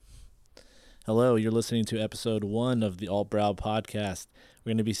Hello, you're listening to episode 1 of the Alt Brow podcast. We're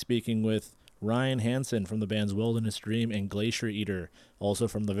going to be speaking with Ryan Hansen from the bands Wilderness Dream and Glacier Eater, also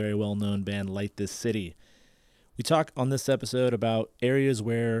from the very well-known band Light This City. We talk on this episode about areas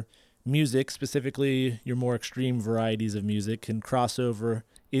where music, specifically your more extreme varieties of music, can cross over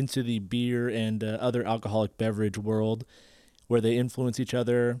into the beer and other alcoholic beverage world, where they influence each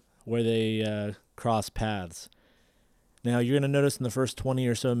other, where they cross paths. Now, you're going to notice in the first 20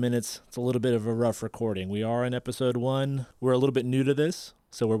 or so minutes, it's a little bit of a rough recording. We are in episode 1. We're a little bit new to this,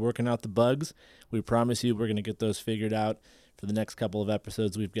 so we're working out the bugs. We promise you we're going to get those figured out for the next couple of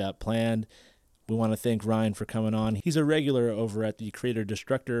episodes we've got planned. We want to thank Ryan for coming on. He's a regular over at the Creator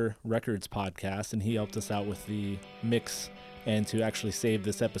Destructor Records podcast, and he helped us out with the mix and to actually save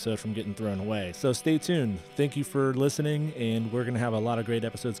this episode from getting thrown away. So stay tuned. Thank you for listening, and we're going to have a lot of great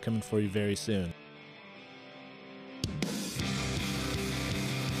episodes coming for you very soon.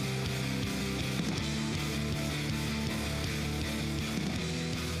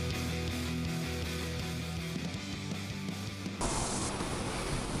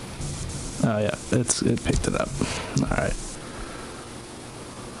 Oh yeah, it picked it up. All right.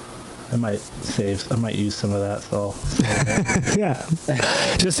 I might use some of that. So yeah,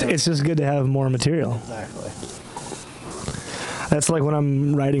 it's just good to have more material. Exactly. That's like when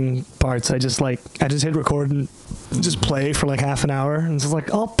I'm writing parts. I just hit record and just play for like half an hour, and it's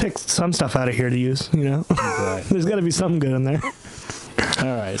like I'll pick some stuff out of here to use. You know, exactly. There's got to be something good in there.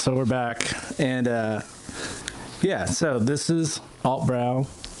 All right, so we're back, and so this is Alt Brow.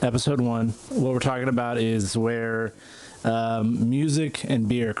 Episode 1. What we're talking about is where music and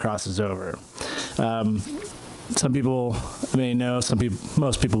beer crosses over. Some people may know,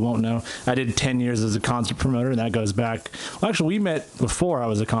 most people won't know. I did 10 years as a concert promoter, and that goes back. Well, actually, we met before I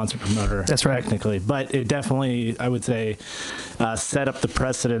was a concert promoter. That's right. Technically, but it definitely, I would say, set up the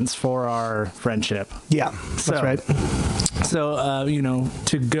precedence for our friendship. Yeah, that's right. So,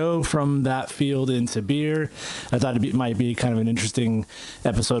 to go from that field into beer, I thought it might be kind of an interesting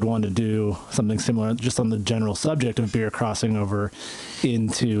episode 1 to do something similar, just on the general subject of beer crossing over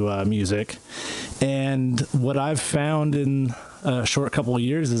into music. And what I've found in a short couple of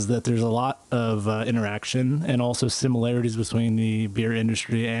years is that there's a lot of interaction and also similarities between the beer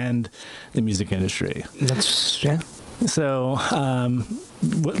industry and the music industry. Yeah. So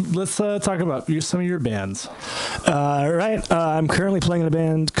let's talk about some of your bands. Right. I'm currently playing in a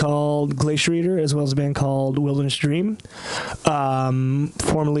band called Glacier Eater, as well as a band called Wilderness Dream.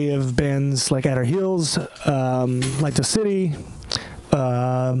 Formerly of bands like At Our Heels, Light the City,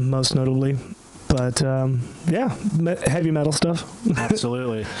 most notably. But heavy metal stuff.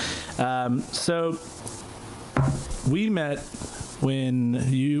 Absolutely. So we met when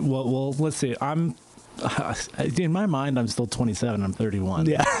you. Well, let's see. In my mind, I'm still 27. I'm 31.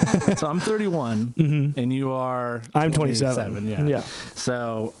 Yeah. So I'm 31, and you are. I'm 27. Yeah.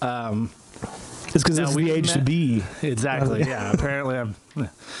 So. It's because it's the age to be. Exactly. Yeah. Apparently, I'm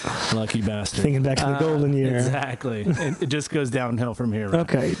lucky bastard. Thinking back to the golden year. Exactly. It just goes downhill from here. Right?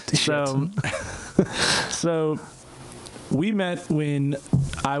 Okay. So we met when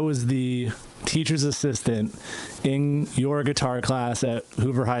I was the teacher's assistant in your guitar class at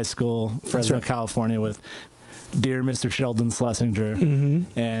Hoover High School, Fresno, California, with dear Mr. Sheldon Schlesinger.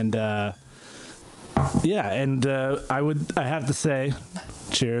 And I have to say,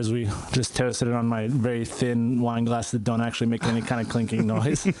 cheers. We just toasted it on my very thin wine glass that don't actually make any kind of clinking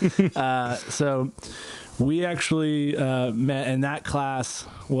noise. So we actually met, and that class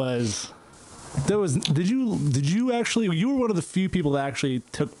was. Did you actually, you were one of the few people that actually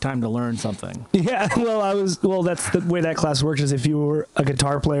took time to learn something. Yeah, that's the way that class works, is if you were a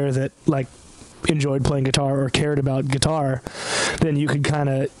guitar player that enjoyed playing guitar or cared about guitar, then you could kind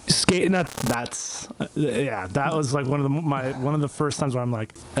of skate. That was like one of the first times where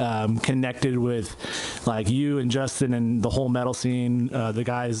I'm connected with you and Justin and the whole metal scene, the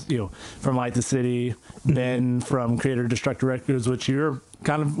guys from Light the City, Ben from Creator Destructor Records, which you're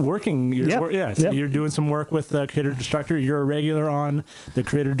kind of working. You're doing some work with Creator Destructor. You're a regular on the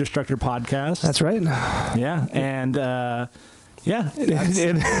Creator Destructor podcast. That's right. Yeah, and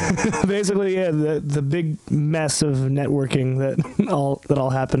basically, the big mess of networking that all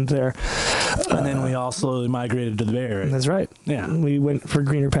happened there. And then we also migrated to the Bay Area. That's right. Yeah, we went for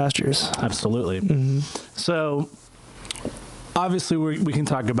greener pastures. Absolutely. So obviously we can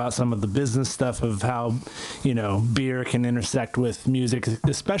talk about some of the business stuff of how beer can intersect with music,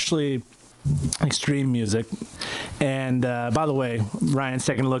 especially extreme music. And by the way, Ryan's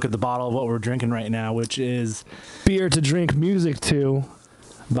taking a look at the bottle of what we're drinking right now, which is beer to drink music to,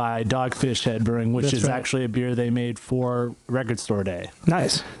 by Dogfish Head Brewing, which That's is right. actually a beer they made for Record Store Day.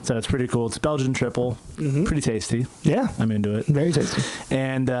 Nice. So it's pretty cool. It's Belgian triple, pretty tasty. Yeah. I'm into it. Very tasty.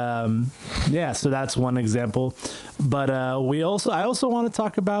 And so that's one example. But I also want to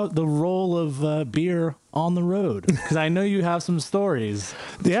talk about the role of beer on the road, because I know you have some stories.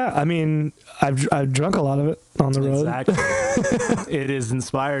 Yeah, I mean, I've drunk a lot of it on the road. Exactly. It has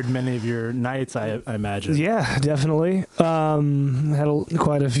inspired many of your nights, I imagine. Yeah, definitely. Had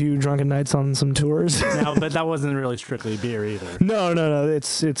quite a few drunken nights on some tours. Now, but that wasn't really strictly beer either. No.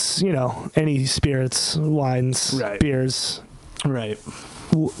 It's any spirits, wines, Right. beers, Right.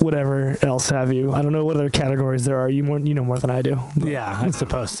 whatever else have you. I don't know what other categories there are. You know more than I do. Yeah, I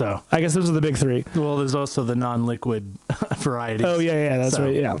suppose so. I guess those are the big three. Well, there's also the non-liquid varieties. Oh yeah, that's So,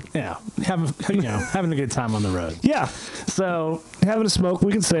 right. Yeah, having a good time on the road. yeah. So Having a smoke,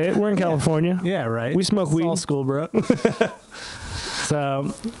 we can say it. We're in California. yeah, right. We smoke It's weed. all school, bro.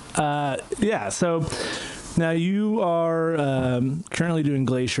 So So now you are currently doing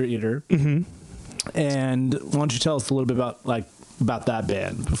Glacier Eater, and why don't you tell us a little bit about that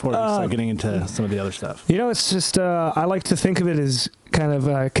band before we start getting into some of the other stuff? It's just I like to think of it as kind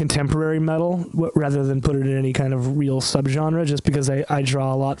of contemporary metal rather than put it in any kind of real subgenre, just because I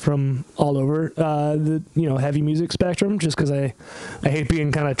draw a lot from all over the heavy music spectrum, just because I hate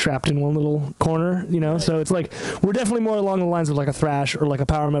being kind of trapped in one little corner, Right. So it's like we're definitely more along the lines of like a thrash or like a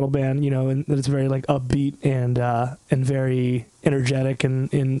power metal band, and that it's very like upbeat and very energetic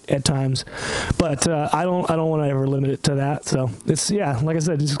and at times, but I don't want to ever limit it to that. So it's like I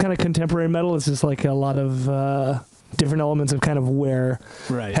said, it's just kind of contemporary metal. It's just like a lot of different elements of kind of where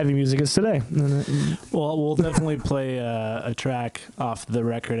Right. heavy music is today. Well, we'll definitely play a track off the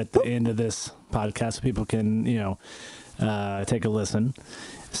record at the end of this podcast so people can, take a listen.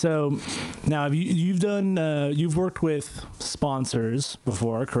 So now you've worked with sponsors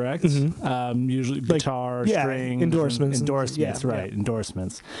before, correct? Usually guitar, string, endorsements, right?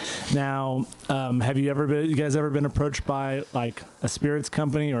 Endorsements. Now, have you guys ever been approached by like a spirits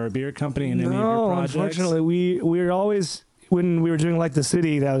company or a beer company in any of your projects? Unfortunately, we were always, when we were doing Like the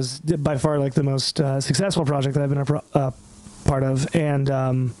City, that was by far like the most successful project that I've been a part of, and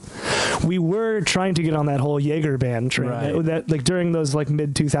we were trying to get on that whole Jaeger band train. Right. That like during those like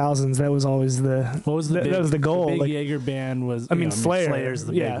mid 2000s, that was always that was the goal. The big like, Jaeger band was. Slayer. Slayer's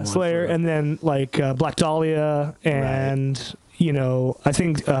the big one. Slayer, and then like Black Dahlia, and I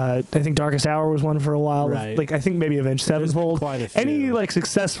think Darkest Hour was one for a while. Right. Like I think maybe Avenged Sevenfold. Quite a few. Any like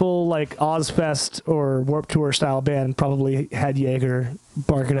successful like Ozfest or Warped Tour style band probably had Jaeger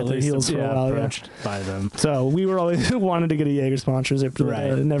barking at their heels for a while. Approached by them. So we were always wanted to get a Jaeger sponsorship. Right.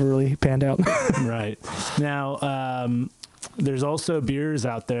 It never really panned out. Right. Now, there's also beers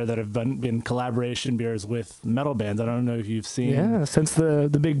out there that have been collaboration beers with metal bands. I don't know if you've seen. Yeah, since the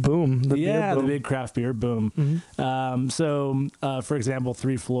big boom. The big craft beer boom. For example,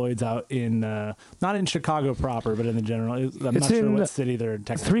 Three Floyds out in not in Chicago proper, but in the general. I'm It's not sure in what city they're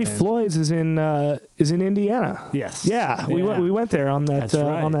technically Three in. Floyds is in Indiana. Yes. Yeah, we went there on that That's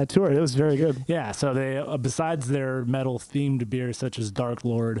right. on that tour. It was very good. Yeah, so they besides their metal themed beers such as Dark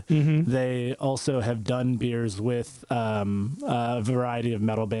Lord, they also have done beers with a variety of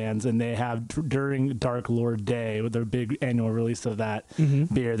metal bands, and they have during Dark Lord Day, with their big annual release of that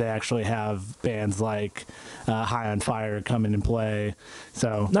beer, they actually have bands like High on Fire come in and play.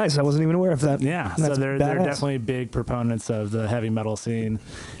 So Nice. I wasn't even aware of that. yeah, That's so they're badass. definitely big proponents of the heavy metal scene.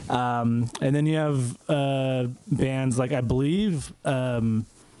 And then you have bands like, I believe,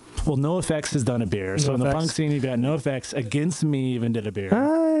 NoFX has done a beer. So in the NoFX. punk scene, you've got NoFX. Against Me even did a beer.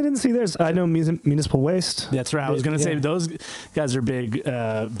 I didn't see theirs. I know Municipal Waste. That's right. I was going to say Yeah. those guys are big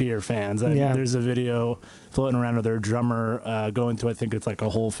beer fans. Yeah. There's a video floating around of their drummer going to, I think it's like a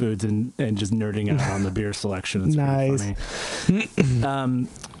Whole Foods and just nerding out on the beer selection. It's Nice. pretty funny.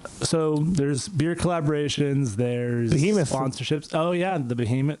 So there's beer collaborations. There's Behemoth. sponsorships. Oh yeah, the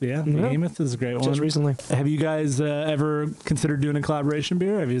Behemoth. Yeah, Behemoth is a great one. Just recently. Have you guys ever considered doing a collaboration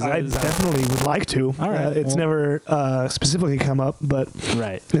beer? Have you? I definitely would like to. All right. It's never specifically come up, but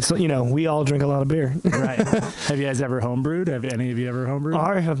Right. it's we all drink a lot of beer. Right. Have you guys ever homebrewed? Have any of you ever homebrewed?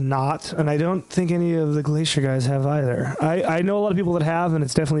 I have not, and I don't think any of the Glacier guys have either. I know a lot of people that have, and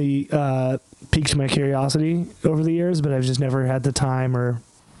it's definitely piqued my curiosity over the years, but I've just never had the time or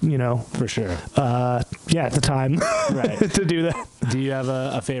For sure. at the time Right. to do that. Do you have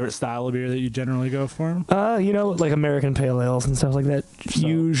a favorite style of beer that you generally go for? Like American pale ales and stuff like that. So,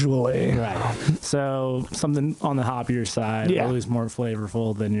 usually, right. So something on the hoppier side, yeah. At least more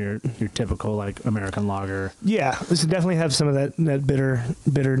flavorful than your typical like American lager. Yeah, this definitely have some of that bitter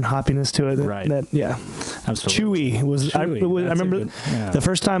hoppiness to it. Yeah, absolutely. Chewy was. I remember the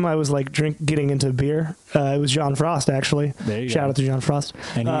first time I was like getting into beer. It was John Frost actually. There you Shout go. out to John Frost.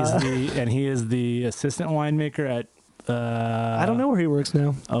 And he is the assistant winemaker at. I don't know where he works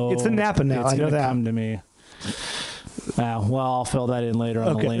now. Oh, it's in Napa now. I know that. Come to me. Well, I'll fill that in later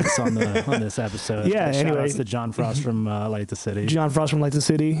on the links on this episode. Yeah. Shout anyway, outs to John Frost from Light the City. John Frost from Light the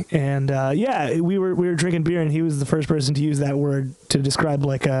City, and we were drinking beer, and he was the first person to use that word to describe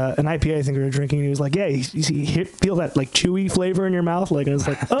like an IPA. I think we were drinking. And he was like, "Yeah, you feel that like chewy flavor in your mouth," like, and I was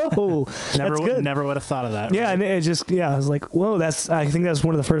like, "Oh, that's good." Never would have thought of that. Yeah, right? and it just I was like, "Whoa, I think that's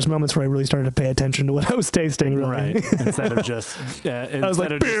one of the first moments where I really started to pay attention to what I was tasting." Really. Right. Instead of just I was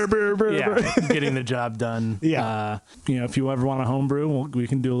like beer, getting the job done. Yeah. If you ever want a homebrew, we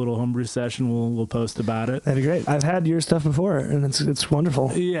can do a little homebrew session. We'll post about it. That'd be great. I've had your stuff before, and it's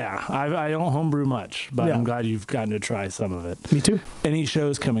wonderful. Yeah, I don't homebrew much, but I'm glad you've gotten to try some of it. Me too. Any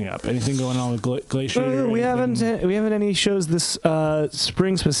shows coming up? Anything going on with Glacier? We haven't any shows this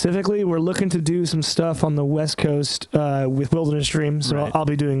spring specifically. We're looking to do some stuff on the West Coast with Wilderness Dream, so Right. I'll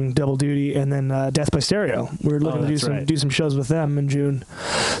be doing double duty, and then Death by Stereo. We're looking to do some shows with them in June.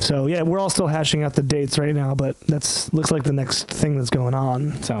 So yeah, we're all still hashing out the dates right now, but looks like the next thing that's going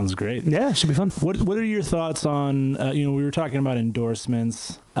on. Sounds great. Yeah, it should be fun. What are your thoughts on we were talking about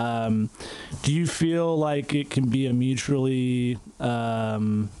endorsements. Do you feel like it can be a mutually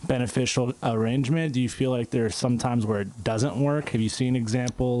beneficial arrangement? Do you feel like there are some times where it doesn't work? Have you seen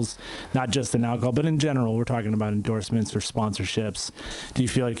examples, not just in alcohol, but in general? We're talking about endorsements or sponsorships. Do you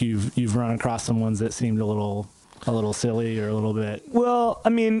feel like you've run across some ones that seemed a little silly or a little bit? Well, I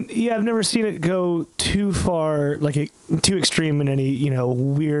mean, yeah, I've never seen it go too far, too extreme in any,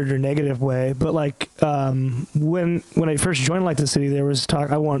 weird or negative way. But like, when I first joined Light the City, there was talk.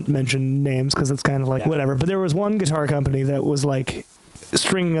 I won't mention names because it's kind of like whatever. But there was one guitar company that was like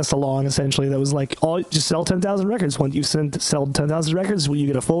stringing us along, essentially, that was like, just sell 10,000 records. When you sell 10,000 records, you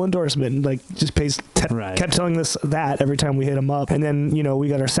get a full endorsement, and like just kept telling us that every time we hit them up. And then we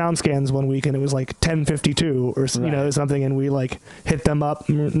got our sound scans one week, and it was like 1052 or something, and we like hit them up,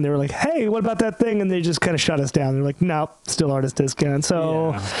 and they were like, "Hey, what about that thing?" And they just kind of shut us down. They're like, "No, still artist discount."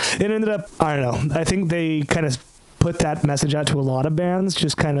 So it ended up, I don't know. I think they kind of put that message out to a lot of bands,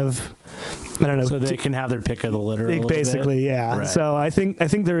 just kind of, I don't know. So they can have their pick of the litter. Basically, yeah. Right. So I think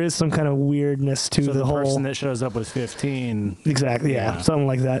there is some kind of weirdness to the whole person that shows up with 15. Exactly, yeah, something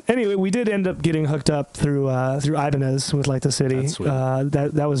like that. Anyway, we did end up getting hooked up through Ibanez with Light the City. That's sweet.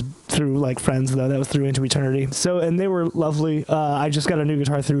 That was through like friends though. That was through Into Eternity. So, and they were lovely. I just got a new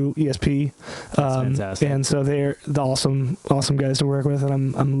guitar through ESP. That's fantastic. And so they're the awesome guys to work with,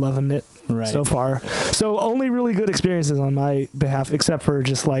 and I'm loving it so far. So only really good experiences on my behalf, except for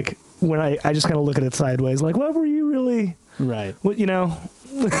just like when I just kind of look at it sideways, like, what were you really? Right. What,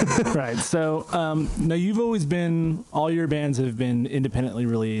 Right. So now you've always been, all your bands have been independently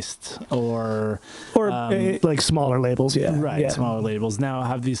released or like smaller labels. Yeah. Right. Yeah. Smaller labels. Now,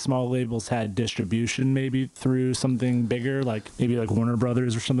 have these small labels had distribution maybe through something bigger, like maybe like Warner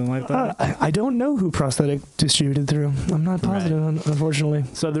Brothers or something like that? I don't know who Prosthetic distributed through. I'm not positive, unfortunately.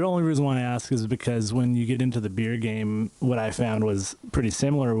 So the only reason why I ask is because when you get into the beer game, what I found was pretty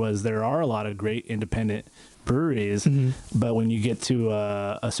similar was there are a lot of great independent breweries, but when you get to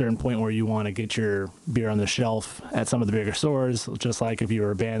a certain point where you want to get your beer on the shelf at some of the bigger stores, just like if you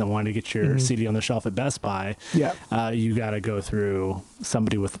were a band that wanted to get your CD on the shelf at Best Buy, you got to go through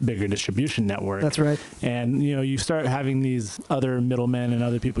somebody with bigger distribution network. That's right. And you start having these other middlemen and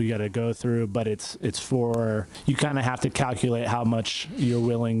other people you got to go through, but it's for, you kind of have to calculate how much you're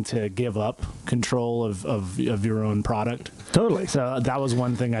willing to give up control of your own product. Totally. So that was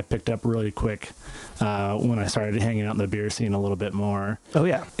one thing I picked up really quick when I started hanging out in the beer scene a little bbit more. Oh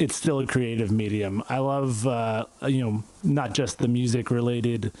yeah, it's still a creative medium. I love not just the music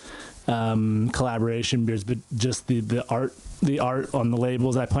related collaboration beers, but just the art on the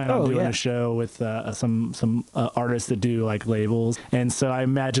labels. I plan on doing a show with some artists that do like labels, and so I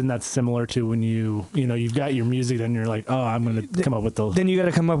imagine that's similar to when you've got your music, then you're like, oh, I'm going to come up with Then you got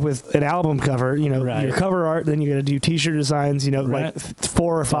to come up with an album cover, your cover art. Then you got to do T-shirt designs, like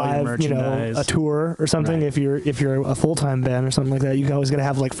 4 or 5, a tour or something. Right. If you're a full-time band or something like that, you always got to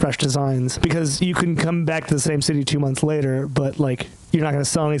have like fresh designs, because you can come back to the same city 2 months later, but like you're not going to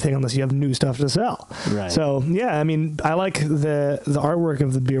sell anything unless you have new stuff to sell. Right. So yeah, I mean, I like the artwork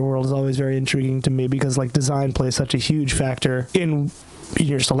of the beer world is always very intriguing to me because like design plays such a huge factor in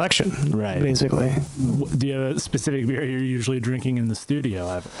your selection, right? Basically. Do you have a specific beer you're usually drinking in the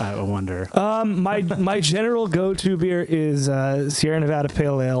studio? I wonder. My general go-to beer is Sierra Nevada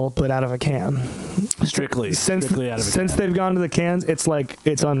Pale Ale, but out of a can. Strictly out of a can. Since they've gone to the cans, it's like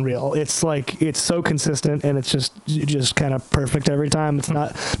it's unreal. It's like it's so consistent and it's just kind of perfect every time. It's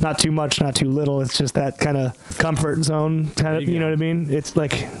not too much, not too little. It's just that kind of comfort zone kind of. You know what I mean? It's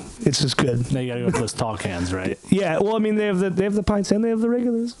like it's just good. Now you got to go with those tall cans, right? Yeah. Well, I mean they have the pints and they have the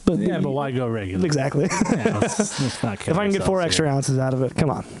regulars, but but why go regular? Exactly. Yeah, let's not if I can get 4 extra ounces out of it, come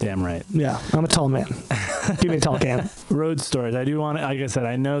on. Damn right. Yeah, I'm a tall man. Give me a tall can. Road stories. I do want to, like I said,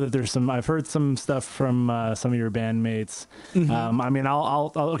 I know that there's some. I've heard some stuff from some of your bandmates. Mm-hmm. I mean,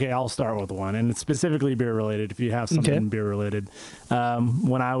 I'll start with one, and it's specifically beer related. If you have something beer related,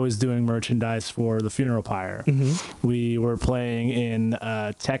 when I was doing merchandise for the Funeral Pyre, we were playing in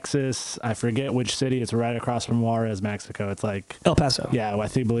Texas. I forget which city. It's right across from Juarez, Mexico. It's like El Paso. Yeah,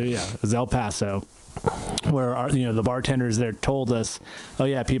 it was El Paso. Where the bartenders there told us, oh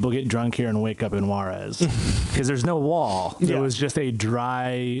yeah, people get drunk here and wake up in Juarez because there's no wall. Yeah. It was just a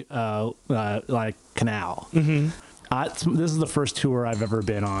dry like canal. This is the first tour I've ever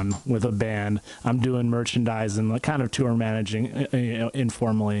been on with a band. I'm doing merchandise and like kind of tour managing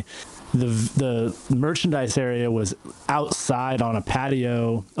informally. The merchandise area was outside on a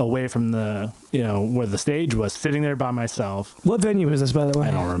patio away from the where the stage was, sitting there by myself. What venue was this, by the way?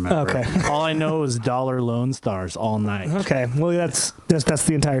 I don't remember. Okay. All I know is $1 Lone Stars all night. Okay. Well, that's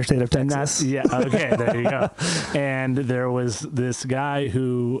the entire state of Texas. Okay, there you go. And there was this guy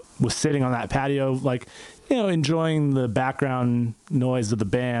who was sitting on that patio, like, enjoying the background noise of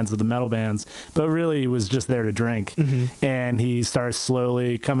the metal bands, but really he was just there to drink. And he starts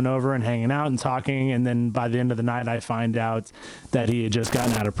slowly coming over and hanging out and talking. And then by the end of the night, I find out that he had just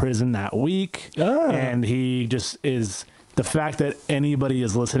gotten out of prison that week. And he just is... The fact that anybody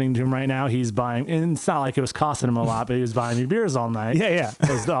is listening to him right now, he's buying, and it's not like it was costing him a lot, but he was buying me beers all night. Yeah.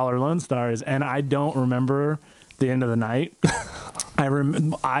 Those $1 Lone Stars. And I don't remember the end of the night. I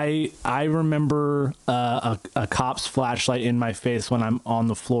remember a cop's flashlight in my face when I'm on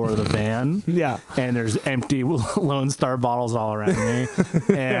the floor of the van. Yeah. And there's empty Lone Star bottles all around me.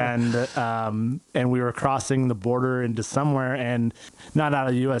 And we were crossing the border into somewhere, and not out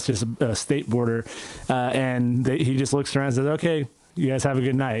of the U.S., just a state border. And he just looks around and says, okay, you guys have a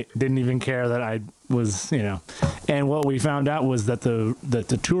good night. Didn't even care that I was, And what we found out was that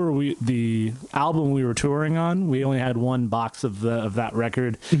the album we were touring on, we only had one box of that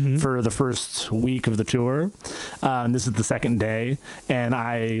record for the first week of the tour. This is the second day, and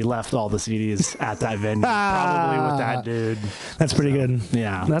I left all the CDs at that venue, probably with that dude. That's pretty good.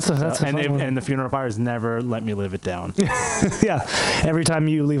 Yeah, and the Funeral Pyres never let me live it down. Yeah, every time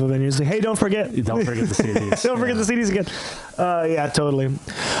you leave a venue, you say, "Hey, don't forget the CDs. Don't forget the CDs again." Yeah, totally.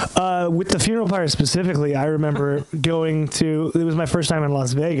 With the Funeral Pyres specifically, I remember going to, it was my first time in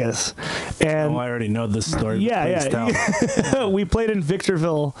Las Vegas. And I already know this story. Yeah. We played in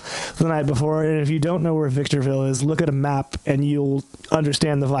Victorville the night before. And if you don't know where Victorville is, look at a map and you'll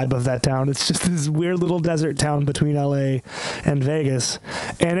understand the vibe of that town. It's just this weird little desert town between LA and Vegas.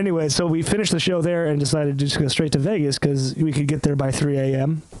 And anyway, so we finished the show there and decided to just go straight to Vegas because we could get there by 3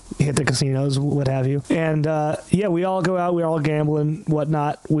 a.m., hit the casinos, what have you. And we all go out, we're all gambling,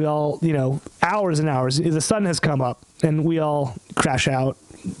 whatnot. We all, hours and hours. The sun has come up and we all crash out,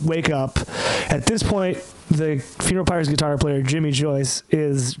 wake up. At this point, the Funeral Pyres guitar player, Jimmy Joyce,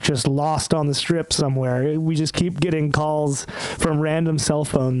 is just lost on the strip somewhere. We just keep getting calls from random cell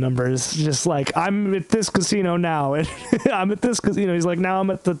phone numbers. Just like, I'm at this casino now. And I'm at this casino. He's like, now I'm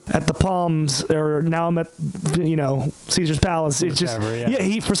at the Palms, or now I'm at, Caesar's Palace. It's just,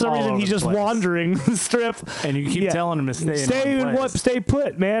 for some reason, he's just wandering the strip. And you keep telling him to stay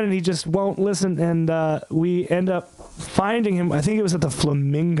put, man. And he just won't listen. And we end up finding him. I think it was at the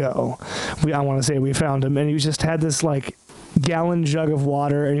Flamingo. I want to say we found him. And he just had this like gallon jug of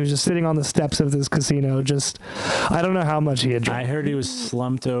water, and he was just sitting on the steps of this casino. Just, I don't know how much he had drank. I heard he was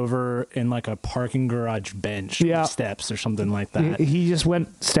slumped over in like a parking garage bench, steps or something like that. He just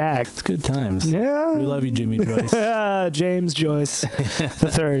went stag. It's good times. Yeah, we love you, Jimmy Joyce. James Joyce the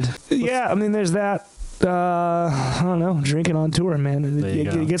third. Yeah, I mean, there's that. I don't know, drinking on tour, man.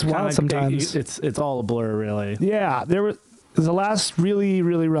 It gets wild sometimes. It's all a blur, really. Yeah, the last really,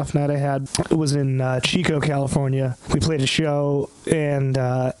 really rough night I had was in Chico, California. We played a show, and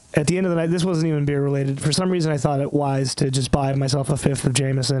at the end of the night, this wasn't even beer related. For some reason, I thought it wise to just buy myself a fifth of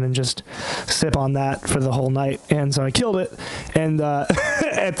Jameson and just sip on that for the whole night. And so I killed it. And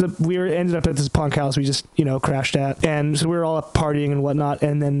ended up at this punk house we just crashed at, and so we were all up partying and whatnot.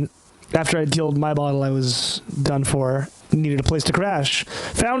 And then after I'd killed my bottle, I was done for. Needed a place to crash,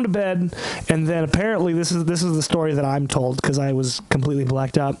 found a bed, and then apparently this is the story that I'm told, because I was completely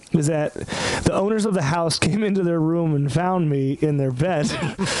blacked out, is that the owners of the house came into their room and found me in their bed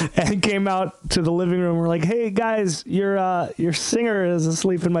and came out to the living room and were like, hey guys, your singer is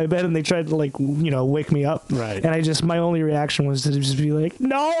asleep in my bed, and they tried to wake me up. Right. And my only reaction was to just be like,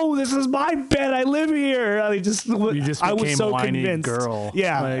 no, this is my bed, I live here. You just became I was so a whiny convinced. girl.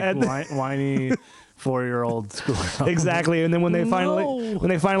 Yeah. Whiny 4-year-old school. Exactly. And then when they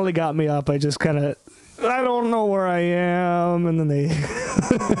finally got me up, I just kind of, I don't know where I am, and then they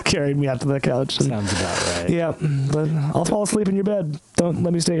carried me out to the couch. Sounds about right. Yeah, but I'll fall asleep in your bed. Don't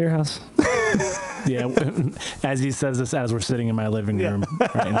let me stay at your house. Yeah, as he says this as we're sitting in my living room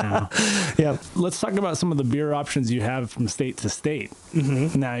right now. Yeah. Let's talk about some of the beer options you have from state to state.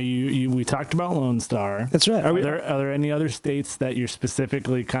 Mm-hmm. Now, we talked about Lone Star. That's right. Are there any other states that you're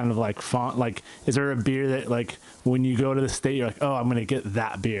specifically kind of is there a beer that when you go to the state, you're like, oh, I'm going to get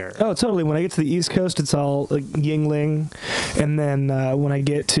that beer? Oh, totally. When I get to the East Coast, it's all like Yingling. And then when I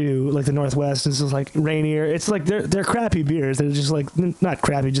get to the Northwest, it's just like Rainier. It's like they're crappy beers. They're just not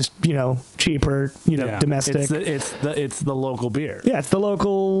crappy, just, cheaper, domestic. It's the local beer. Yeah, it's the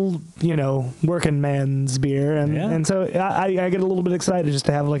local, working man's beer. And so I get a little bit excited just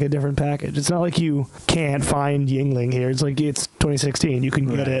to have a different package. It's not like you can't find Yingling here. It's like it's 2016. You can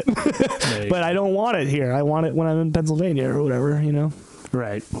get it. But I don't want it here. I want it when I'm in Pennsylvania or whatever,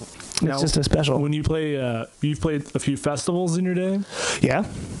 Right. It's just a special. When you play, you've played a few festivals in your day? Yeah.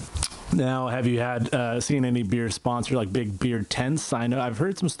 Now, have you seen any beer sponsor, like big beer tents? I know I've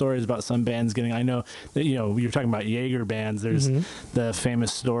heard some stories about some bands getting. I know that you're talking about Jaeger bands. There's the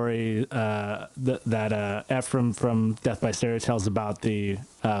famous story that Ephraim from Death by Stereo tells about the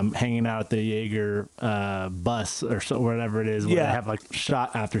hanging out at the Jaeger bus or whatever it is, where they have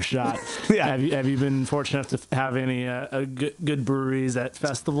shot after shot. Yeah. Have you been fortunate enough to have any good breweries at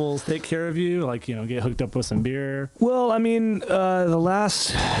festivals take care of you? Get hooked up with some beer? Well, I mean, the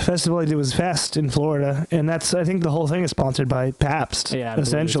last festival I did was Fest in Florida, and I think the whole thing is sponsored by Pabst. Yeah,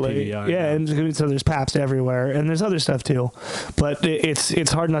 essentially. Yeah, and so there's Pabst everywhere, and there's other stuff too. But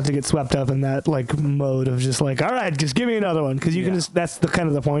it's hard not to get swept up in that mode of just all right, just give me another one, because you can just, that's the kind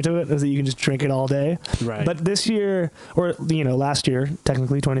of the point of it, is that you can just drink it all day. Right. But this year, or last year,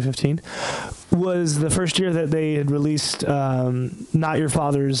 technically 2015, was the first year that they had released Not Your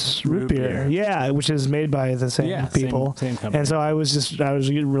Father's root beer. Yeah, which is made by the same people. Same company. And so I was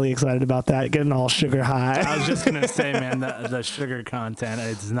really excited about that, getting all sugar high. I was just gonna say, man, the sugar content,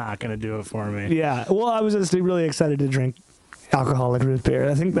 it's not gonna do it for me. Yeah. Well, I was just really excited to drink alcoholic root beer.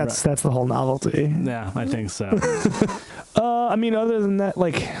 I think that's the whole novelty. Yeah, I think so. I mean, other than that,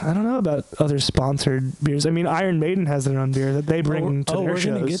 I don't know about other sponsored beers. I mean, Iron Maiden has their own beer that they bring to their shows.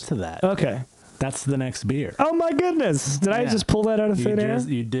 We're gonna get to that. Okay. That's the next beer. Oh my goodness! Did I just pull that out of thin air?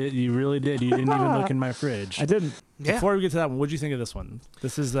 You did. You really did. You didn't even look in my fridge. I didn't. Yeah. Before we get to that one, what did you think of this one?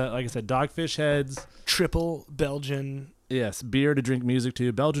 This is, like I said, Dogfish Heads. Triple Belgian. Yes, beer to drink music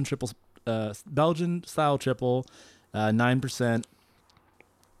to. Belgian style triple, 9%.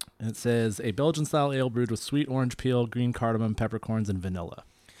 And it says a Belgian style ale brewed with sweet orange peel, green cardamom, peppercorns, and vanilla.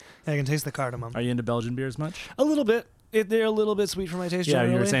 I can taste the cardamom. Are you into Belgian beers much? A little bit. They're a little bit sweet for my taste. Yeah,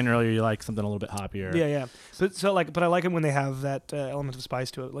 generally. you were saying earlier you like something a little bit hoppier. Yeah. But I like them when they have that element of spice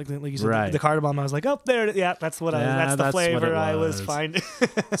to it, like you said, right. the cardamom. I was like, oh, there it is. Yeah, that's that's the flavor I was finding.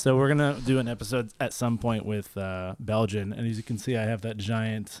 So we're gonna do an episode at some point with Belgian, and as you can see, I have that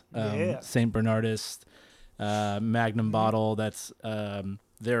giant Saint Bernardus Magnum bottle. That's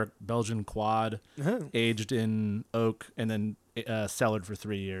their Belgian quad, aged in oak, and then cellared for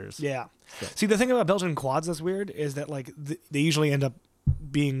 3 years. Yeah. So. See, the thing about Belgian quads that's weird is that they usually end up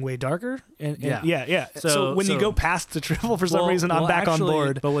being way darker. And yeah. So when you go past the triple, for some reason, I'm back on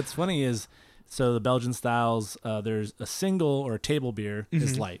board. But what's funny is, so the Belgian styles, there's a single or a table beer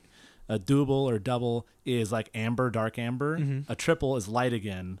is light. A double or double is like amber, dark amber. A triple is light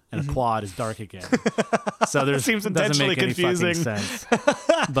again, and a quad is dark again. So there's seems intentionally confusing. Any fucking sense.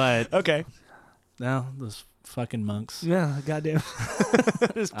 But okay, now those fucking monks. Yeah, goddamn,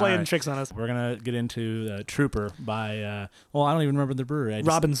 just playing tricks on us. We're gonna get into Trooper by. I don't even remember the brewery.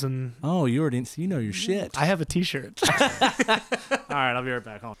 Robinson. Oh, you already. You know your shit. I have a T-shirt. All right, I'll be right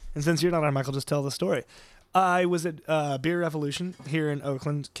back home. And since you're not on, Michael, just tell the story. I was at Beer Revolution here in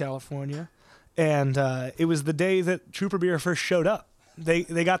Oakland, California, and it was the day that Trooper Beer first showed up.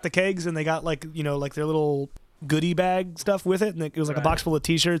 They got the kegs and they got like their little goodie bag stuff with it, and it was like a box full of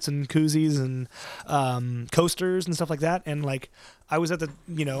T-shirts and koozies and coasters and stuff like that. And like I was at the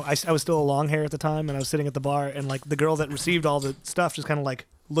I was still a long hair at the time, and I was sitting at the bar, and like the girl that received all the stuff just kind of like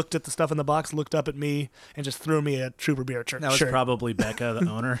looked at the stuff in the box, looked up at me, and just threw me a Trooper Beer shirt. That was probably Becca, the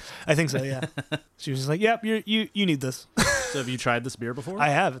owner. I think so. Yeah, she was just like, "Yep, you need this." So have you tried this beer before? I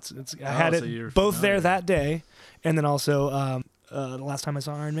have. I had it both there that day, and then also the last time I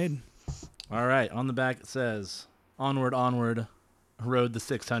saw Iron Maiden. All right. On the back it says, "Onward, onward, rode the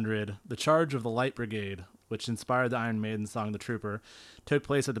 600. The charge of the Light Brigade, which inspired the Iron Maiden song The Trooper, took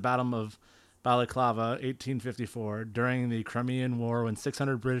place at the Battle of Balaclava, 1854, during the Crimean War when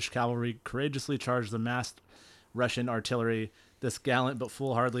 600 British cavalry courageously charged the massed Russian artillery. This gallant but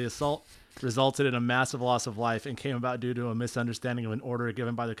foolhardy assault resulted in a massive loss of life and came about due to a misunderstanding of an order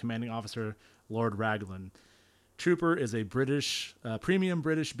given by the commanding officer, Lord Raglan. Trooper is a premium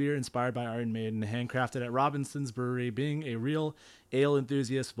British beer inspired by Iron Maiden, handcrafted at Robinson's Brewery. Being a real ale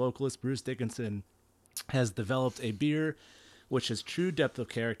enthusiast, vocalist Bruce Dickinson has developed a beer which has true depth of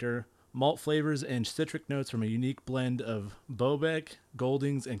character, malt flavors, and citric notes from a unique blend of Bobek,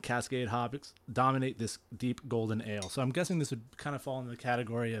 Goldings, and Cascade hops dominate this deep golden ale. So I'm guessing this would kind of fall in the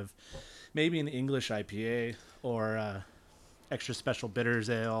category of maybe an English IPA or extra special bitters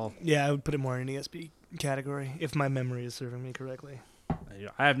ale. Yeah, I would put it more in an ESB category, if my memory is serving me correctly.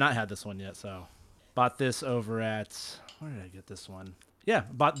 I have not had this one yet, so bought this over at, where did I get this one? Yeah,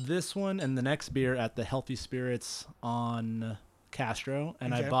 bought this one and the next beer at the Healthy Spirits on Castro,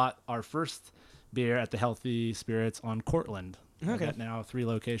 and I bought our first beer at the Healthy Spirits on Cortland. Okay. I've got now 3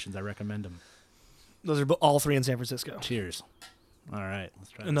 locations. I recommend them. Those are all 3 in San Francisco. Cheers. All right,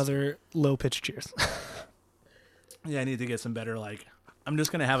 let's try another low-pitched cheers. Yeah, I need to get some better, like, I'm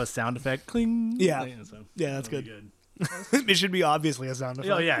just going to have a sound effect. Cling. Yeah. So yeah, that's good. It should be obviously a sound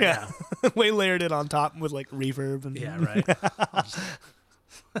effect. Oh, yeah. Way layered it on top with, like, reverb. And yeah, right.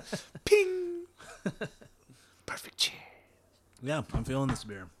 Ping. Perfect cheers. Yeah, I'm feeling this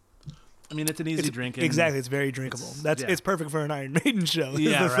beer. I mean, it's an easy drink. Exactly, it's very drinkable. It's perfect for an Iron Maiden show.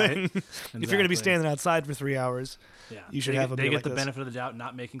 Yeah, right. Exactly. If you're going to be standing outside for 3 hours, you should have a beer They get like the this. benefit of the doubt,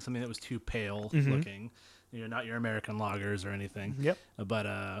 not making something that was too pale looking. You're not your American lagers or anything. Yep. But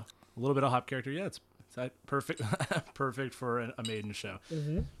a little bit of hop character. Yeah, it's perfect. Perfect for a Maiden show.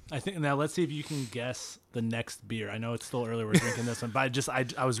 I think now let's see if you can guess the next beer. I know it's still early. We're drinking this one, but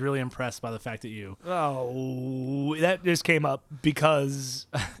I was really impressed by the fact that you. Oh, that just came up because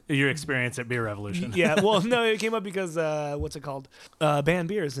your experience at Beer Revolution. Yeah, well, no, it came up because what's it called? Banned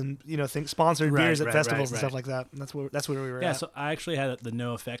beers and sponsored beers at festivals and stuff like that. That's where we were. Yeah, at. so I actually had the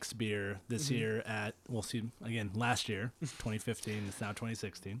No Effects beer this year at last year, 2015. It's now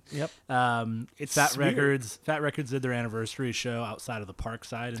 2016. Yep. It's Fat Records. Fat Records did their anniversary show outside of the Park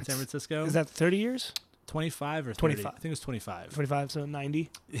side in San Francisco. Is that 30 years? 25 or 30? 25. I think it was 25. 25, so 90.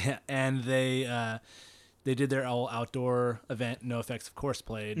 Yeah, and they did their all outdoor event. No Effects, of course,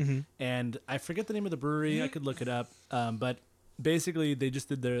 played. And I forget the name of the brewery. I could look it up. But basically, they just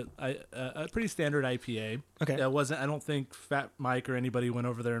did their a pretty standard IPA. Okay. I don't think Fat Mike or anybody went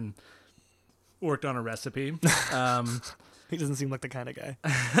over there and worked on a recipe. He doesn't seem like the kind of guy.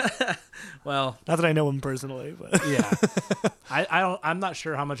 Well, not that I know him personally, but yeah, I'm not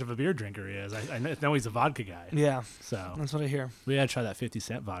sure how much of a beer drinker he is. I know he's a vodka guy. Yeah, so that's what I hear. We gotta try that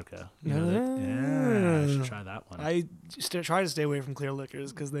 50-cent vodka. Yeah, I should try that one. I try to stay away from clear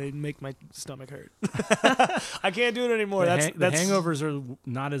liquors because they make my stomach hurt. I can't do it anymore. The hangovers are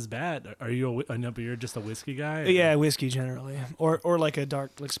not as bad. Are you? But you're just a whiskey guy. Or? Yeah, whiskey generally, or like a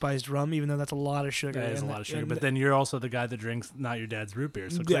dark, like spiced rum. Even though that's a lot of sugar. That is a lot of sugar. But then you're also the guy that drinks not your dad's root beer.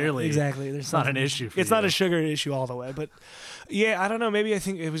 So clearly, exactly. It's not an issue for you. It's not a sugar issue all the way. But yeah, I don't know. Maybe I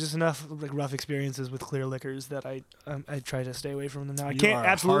think it was just enough like rough experiences with clear liquors that I try to stay away from them now. I can't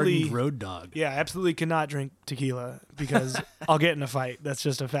absolutely road dog. Yeah, absolutely cannot drink tequila because I'll get in a fight. That's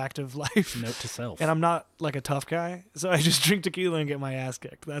just a fact of life. Note to self. And I'm not like a tough guy, so I just drink tequila and get my ass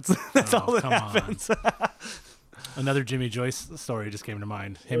kicked. That's all that happens. Another Jimmy Joyce story just came to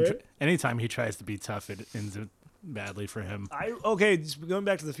mind. Anytime he tries to be tough, it ends badly for him. Going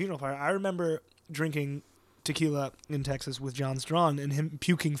back to the funeral pyre, I remember drinking tequila in Texas with John Strawn and him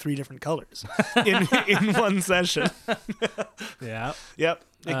puking 3 different colors in one session. Yeah. Yep.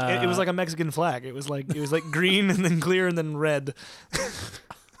 It was like a Mexican flag. It was like green and then clear and then red.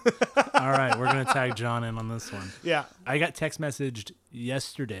 All right, we're gonna tag John in on this one. Yeah. I got text messaged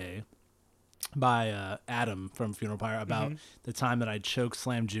yesterday by Adam from Funeral Pyre about the time that I choke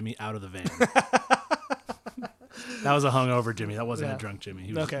slammed Jimmy out of the van. That was a hungover Jimmy. That wasn't Yeah. a drunk Jimmy.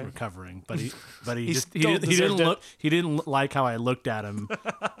 He was Okay. recovering, but he don't deserve it. didn't like how I looked at him,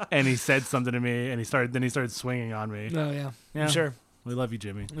 and he said something to me, and he started swinging on me. Oh yeah. Yeah. Sure. We love you,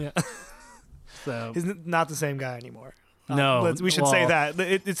 Jimmy. Yeah. So He's not the same guy anymore. no, We should say that.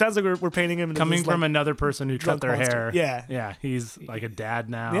 It sounds like we're painting him into coming this, from like, another person who cut drunk their monster. hair. Yeah. He's like a dad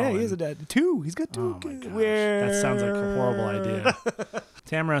now. Yeah, he and- is a dad. 2. He's got 2 Oh my kids. gosh, that sounds like a horrible idea.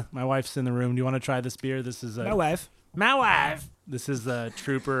 Tamara, my wife's in the room. Do you want to try this beer? This is My wife. My wife. This is the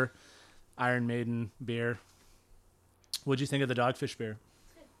Trooper Iron Maiden beer. What'd you think of the Dogfish beer?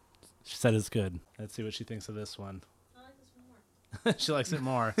 She said it's good. Let's see what she thinks of this one. I like this one more. She likes it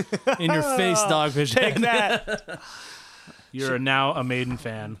more. In your face, Dogfish. Take that. You're now a Maiden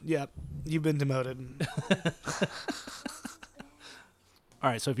fan. Yep. You've been demoted. All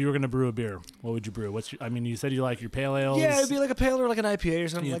right, so if you were going to brew a beer, what would you brew? You said you like your pale ales. Yeah, it'd be like a pale or like an IPA or Can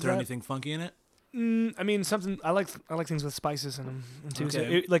something you like throw that. anything funky in it? I mean, something I like things with spices in them too. So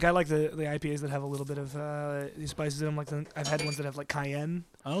Okay. I like the IPAs that have a little bit of these spices in them. I've had ones that have like cayenne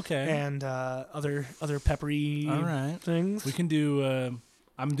Okay. and other peppery All right. things. We can do.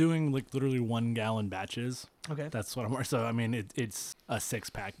 I'm doing like literally 1 gallon batches. Okay. That's what I'm. So I mean, it's a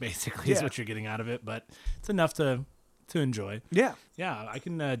 6-pack basically is Yeah. what you're getting out of it, but it's enough to enjoy. Yeah, Yeah, I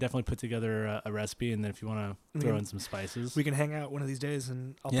can definitely put together a recipe, and then if you want to throw in some spices, we can hang out one of these days,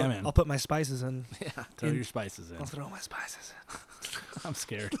 and man. I'll put my spices in. yeah, throw your spices in. I'll throw my spices in. I'm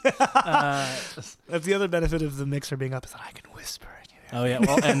scared. That's the other benefit of the mixer being up is that I can whisper in your ear. Oh yeah,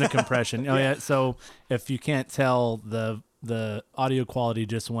 well, and the compression. Oh yeah. So if you can't tell, the audio quality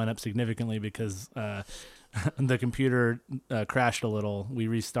just went up significantly because the computer crashed a little. We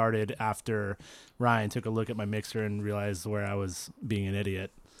restarted after Ryan took a look at my mixer and realized where I was being an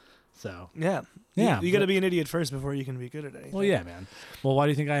idiot. So Yeah. Yeah, You got to but- be an idiot first before you can be good at anything. well, yeah, man. Well, why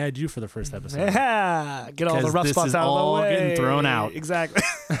do you think I had you for the first episode? Yeah, get all the 'Cause rough this spots is out all of the way. getting thrown out. Exactly.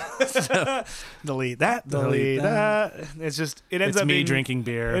 Delete that. Delete Delete that. It's just it ends It's up me being drinking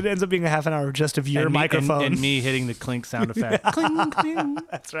beer. It ends up being a half an hour just of your and me- microphone. and me hitting the clink sound effect. Cling, cling.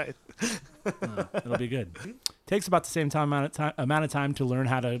 That's right. It'll be good. Takes about the same amount of time to learn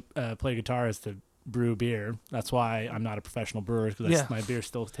how to play guitar as to brew beer. That's why I'm not a professional brewer because Yeah. my beer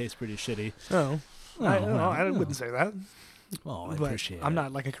still tastes pretty shitty. Oh, I well, wouldn't say that. Well, I But appreciate it. I'm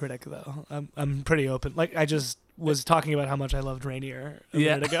not like a critic though. I'm pretty open. Like I just was talking about how much I loved Rainier a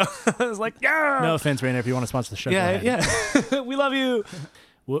Yeah. minute ago. I was like, yeah, No offense, Rainer. If you want to sponsor the show, yeah, go ahead. yeah. We love you.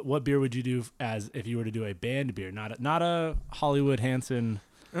 What beer would you do as if you were to do a band beer, not a Hollywood Hansen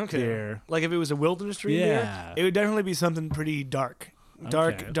Okay. beer? Like if it was a Wilderness Stream Yeah. beer, it would definitely be something pretty dark,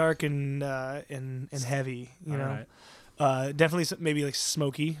 Okay. dark and heavy. You All know, right. definitely maybe like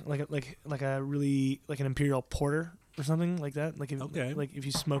smoky, like a really like an imperial porter or something like that. Like if Okay. like if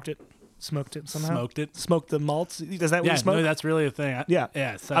you smoked it somehow. Smoked it. Smoked the malts. Does that what Yeah, you smoke? no, that's really a thing. Yeah.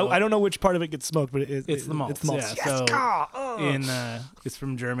 yeah. So I don't know which part of it gets smoked, but It's the malts. It's malts. Yeah, Yes. so Ah, in it's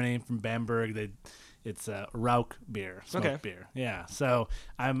from Germany, from Bamberg. It's Rauch beer, smoked Okay. beer. Yeah. So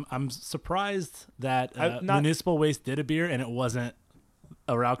I'm surprised that I've not- Municipal Waste did a beer and it wasn't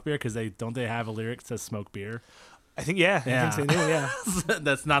a Rauch beer because they have a lyric that says smoked beer. I think yeah. Yeah. I think they do. Yeah.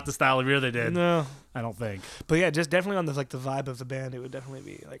 That's not the style of beer they did. No. I don't think. But yeah, just definitely on the like the vibe of the band, it would definitely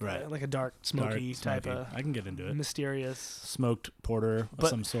be like Right. like a dark, smoky Dark, type smoky. of I can get into it. mysterious, Smoked porter of But-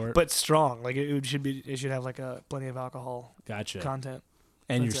 some sort. but strong. Like it should have like a plenty of alcohol Gotcha. content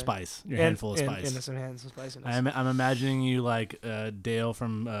And your Okay. spice, your and, handful of spice. and some hands of spiciness. I'm imagining you like Dale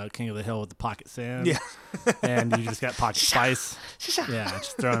from King of the Hill with the pocket sand. Yeah. And you just got pocket spice. Yeah,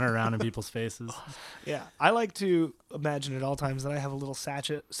 just throwing it around in people's faces. Yeah, I like to imagine at all times that I have a little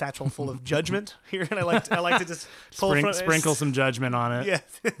satchel full of judgment here, and I like to just pull from Sprinkle some judgment on it. Yeah,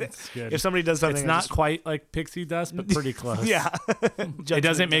 It's good. if somebody does something, It's I not just- quite like pixie dust, but pretty close. yeah, It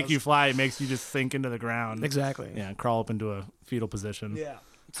doesn't make you fly. It makes you just sink into the ground. exactly. Yeah, crawl up into a fetal position. Yeah.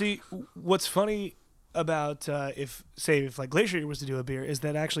 See, what's funny about if like Glacier was to do a beer is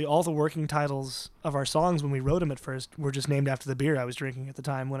that actually all the working titles of our songs when we wrote them at first were just named after the beer I was drinking at the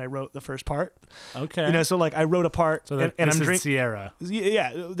time when I wrote the first part. Okay. You know, so like I wrote a part so and this I'm is drinking. Sierra.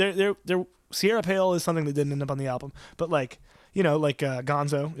 Yeah, they're Sierra Pale is something that didn't end up on the album, but like you know, like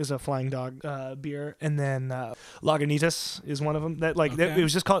Gonzo is a Flying Dog beer, and then Lagunitas is one of them. That like Okay. it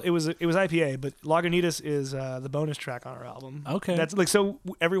was just called it was IPA, but Lagunitas is the bonus track on our album. Okay. That's like so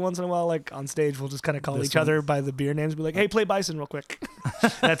every once in a while, like on stage, we'll just kind of call This each one? other by the beer names, be like, "Hey, play Bison real quick."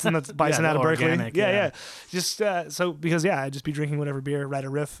 that's Bison Yeah, out of Berkeley. organic, Yeah, yeah. yeah. Just so because I'd just be drinking whatever beer, write a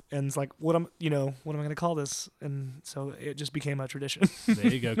riff, and it's like, what am I going to call this? And so it just became a tradition. There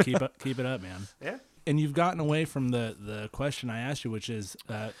you go. Keep it up, man. Yeah. And you've gotten away from the question I asked you, which is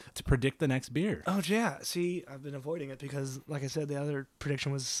to predict the next beer. Oh, yeah. See, I've been avoiding it because, like I said, the other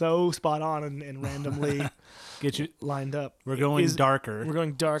prediction was so spot on and randomly Get you lined up. We're going darker. We're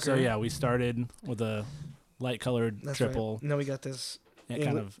going darker. So yeah, we started with a light colored That's triple. Right. Now we got this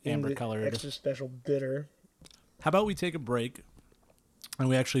Kind of amber colored. extra special bitter. How about we take a break and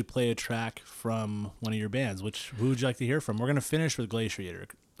we actually play a track from one of your bands? Who would you like to hear from? We're gonna finish with Glacier.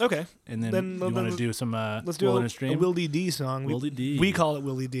 Okay. And then you want to do some let's do a Willie D song. Willie D. We call it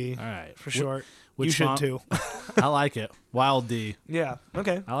Willie D. All right. For short. Which you song? should too. I like it. Wild D. Yeah.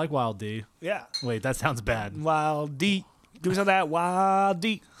 Okay. I like Wild D. Yeah. Wait, that sounds bad. Wild D. Give me some of that Wild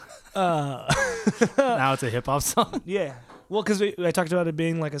D. Now it's a hip hop song. Yeah. Well, because I talked about it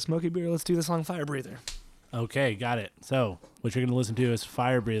being like a smoky beer. Let's do the song Fire Breather. Okay, got it. So what you're going to listen to is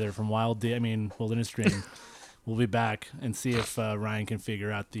Fire Breather from Wilderness Dream. We'll be back and see if Ryan can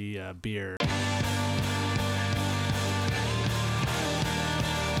figure out the beer.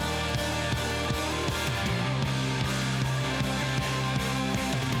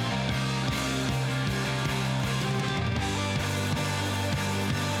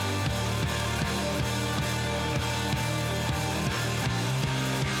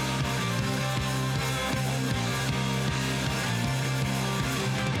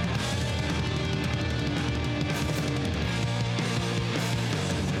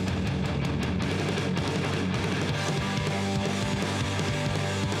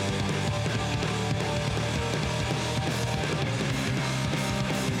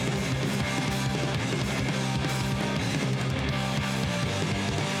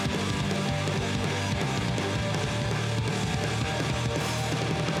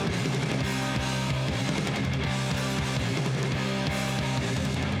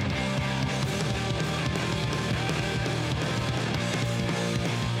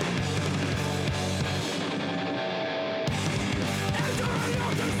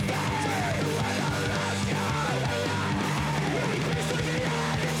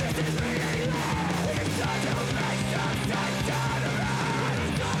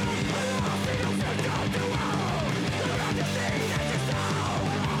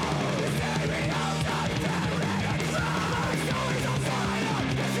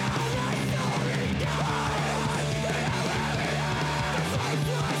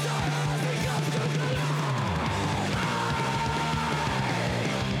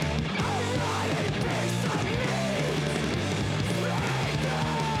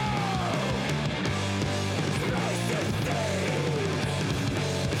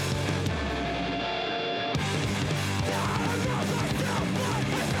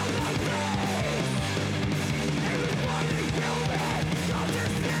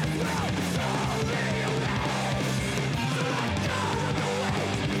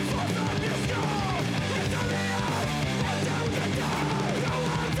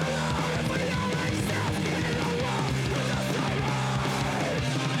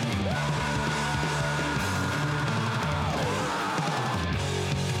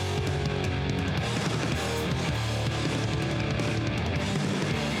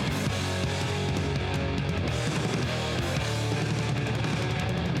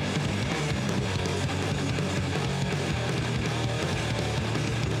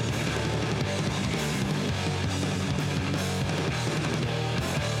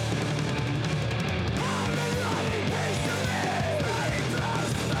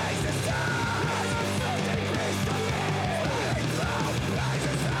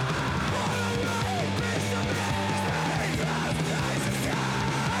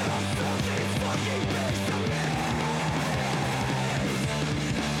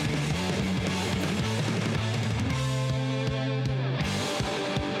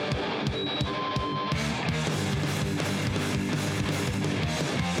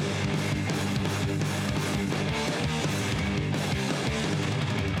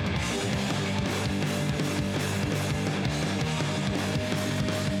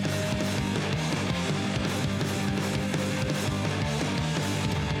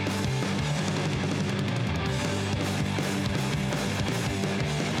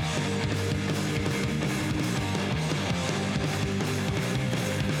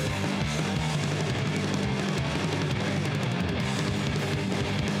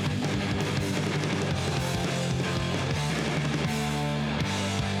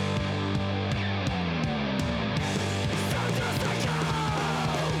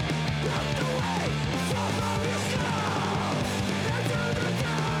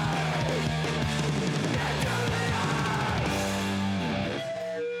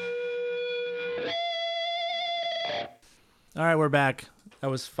 All right, we're back. That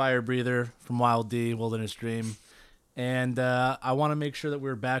was Fire Breather from Wild D, Wilderness Dream. And I want to make sure that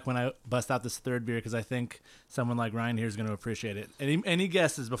we're back when I bust out this third beer because I think someone like Ryan here is going to appreciate it. Any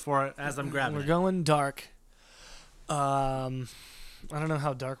guesses as I'm grabbing We're it? going dark. I don't know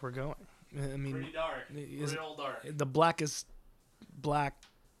how dark we're going. I mean, Pretty dark. is Real dark. the blackest black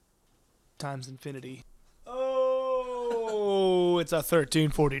times infinity. Oh, it's a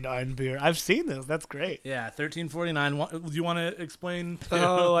 1349 beer. I've seen this. That's great. Yeah, 1349. Do you want to explain?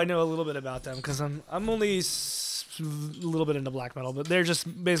 Oh, I know a little bit about them because I'm only a little bit into black metal, but they're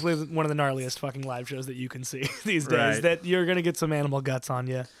just basically one of the gnarliest fucking live shows that you can see these days. Right. That you're gonna get some animal guts on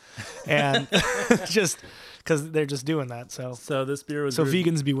you, and just because they're just doing that. So This beer was brewed,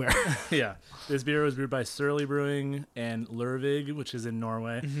 vegans beware. Yeah, this beer was brewed by Surly Brewing and Lurvig, which is in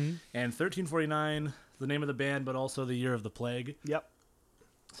Norway, Mm-hmm. and 1349. The name of the band, but also the year of the plague. Yep.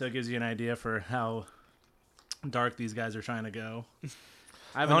 So it gives you an idea for how dark these guys are trying to go.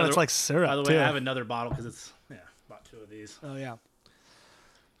 I have It's like syrup. By the way, too. I have another bottle because it's bought 2 of these. Oh yeah.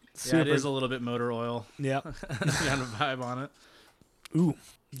 Yeah, it is a little bit motor oil Yep. kind of vibe on it. Ooh,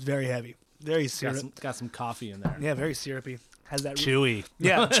 it's very heavy. Very syrup. Got some coffee in there. Yeah, very syrupy. Has that Chewy.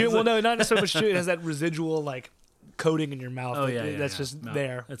 Yeah, well, no, not so much chewy. It has that residual like coating in your mouth. Oh yeah, that's just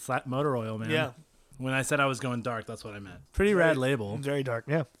there. It's that motor oil, man. Yeah. When I said I was going dark, that's what I meant. Pretty rad label. Very dark.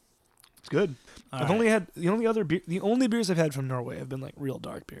 Yeah, it's good. All I've right. only had the only beers I've had from Norway have been like real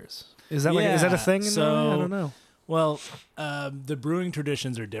dark beers. Is that is that a thing in Norway? I don't know. Well, the brewing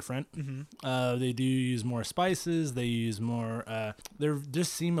traditions are different. Mm-hmm. They do use more spices. They use more. They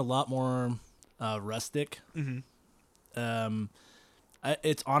just seem a lot more rustic. Mm-hmm.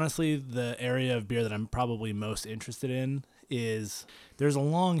 It's honestly the area of beer that I'm probably most interested in. Is there's a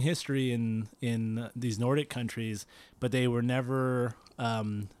long history in these Nordic countries, but they were never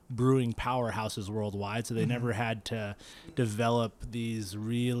brewing powerhouses worldwide, so they never had to develop these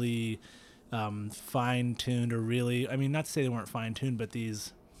really fine-tuned or really, I mean, not to say they weren't fine-tuned, but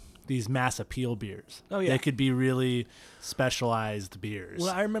these mass appeal beers. Oh, yeah. They could be really specialized beers.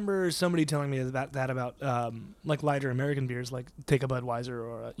 Well, I remember somebody telling me about like lighter American beers, like take a Budweiser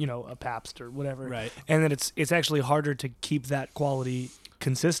or a Pabst or whatever, Right. And that it's actually harder to keep that quality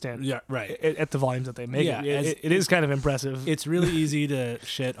consistent. Yeah, right. At the volumes that they make. Yeah, it is kind of impressive. It's really easy to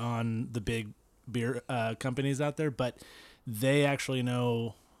shit on the big beer companies out there, but they actually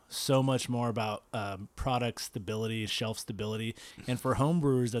know so much more about product stability, shelf stability, and for home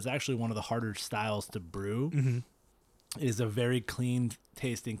brewers, that's actually one of the harder styles to brew. Mm-hmm. It is a very clean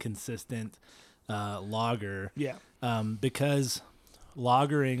tasting, consistent lager. Yeah. Because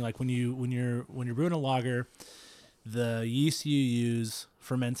lagering, like when you're brewing a lager, the yeast you use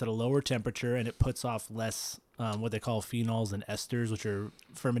ferments at a lower temperature and it puts off less what they call phenols and esters, which are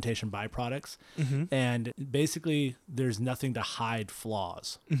fermentation byproducts. Mm-hmm. And basically, there's nothing to hide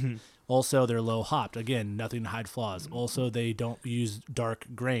flaws. Mm-hmm. Also, they're low hopped. Again, nothing to hide flaws. Also, they don't use dark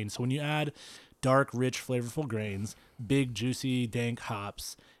grains. So when you add dark, rich, flavorful grains, big, juicy, dank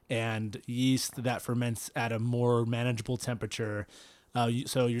hops, and yeast that ferments at a more manageable temperature,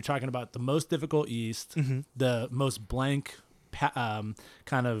 so you're talking about the most difficult yeast, the most blank kind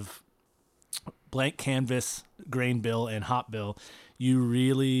of blank canvas grain bill and hop bill. You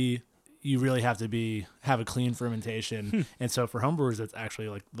really have to have a clean fermentation. And so for homebrewers, that's actually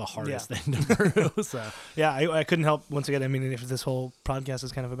like the hardest thing to brew. So yeah, I couldn't help, once again, I mean, if this whole podcast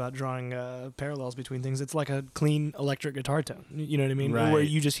is kind of about drawing parallels between things, it's like a clean electric guitar tone. You know what I mean? Right. Where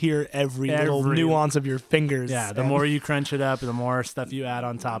you just hear every little nuance of your fingers. yeah, the more you crunch it up, the more stuff you add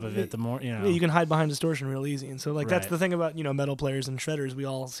on top of it, the more, Yeah, you can hide behind distortion real easy. And so, like, that's Right. the thing about, metal players and shredders. We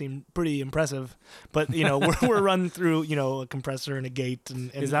all seem pretty impressive. But, we're run through, a compressor and a gate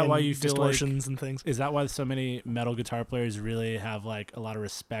and Is that why you feel distortions and things. Is that why so many metal guitar players really have like a lot of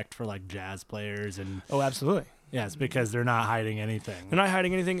respect for like jazz players? And Oh, absolutely. yeah, it's because they're not hiding anything. They're not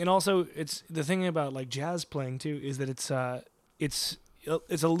hiding anything. And also, it's the thing about, like, jazz playing, too, is that it's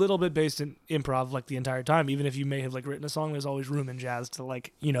a little bit based in improv, like, the entire time. Even if you may have, like, written a song, there's always room in jazz to,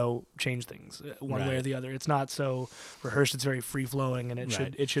 like, change things one way or Right. the other. It's not so rehearsed. It's very free flowing, and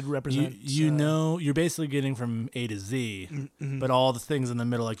it should represent. You're basically getting from A to Z, but all the things in the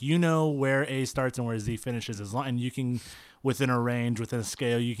middle, like where A starts and where Z finishes, and you can within a range, within a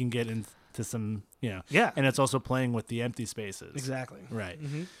scale, you can get into some, Yeah. and it's also playing with the empty spaces. Exactly. Right.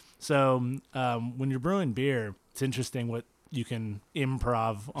 Mm-hmm. So when you're brewing beer, it's interesting what you can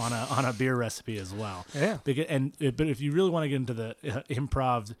improv on a beer recipe as well. Yeah. But if you really want to get into the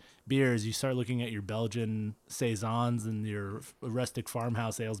improv beers, you start looking at your Belgian saisons and your rustic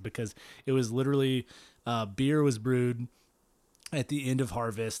farmhouse ales, because it was literally beer was brewed at the end of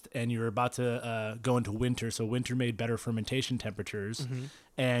harvest, and you're about to go into winter. So winter made better fermentation temperatures,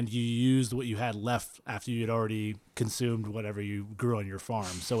 and you used what you had left after you had already consumed whatever you grew on your farm.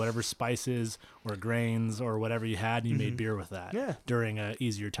 So whatever spices or grains or whatever you had, you made beer with that during a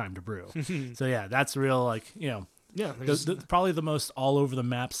easier time to brew. So yeah, that's real, like, you know, probably the most all over the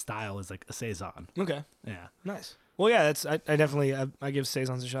map style is like a saison. Okay. Yeah. Nice. Well, yeah, that's I definitely I give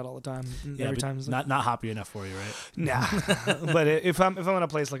saisons a shot all the time. Yeah, every time. Not hoppy enough for you, right? Nah. But if I'm in a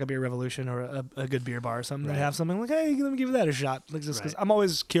place like a Beer Revolution or a good beer bar or something, that have something like, hey, let me give that a shot. Like, just because I'm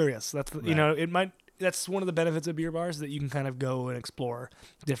always curious. That's you know, it might. That's one of the benefits of beer bars, that you can kind of go and explore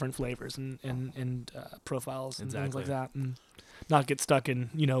different flavors and profiles and things like that, and not get stuck in,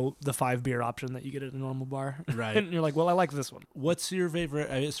 you know, the 5 beer option that you get at a normal bar. Right. And you're like, well, I like this one. What's your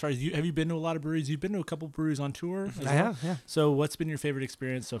favorite, as far as have you been to a lot of breweries? You've been to a couple breweries on tour? I have, yeah. So what's been your favorite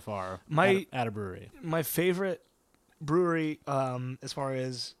experience so far at a brewery? My favorite brewery, as far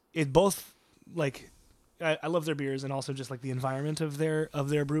as it both, like, I love their beers, and also just like the environment of their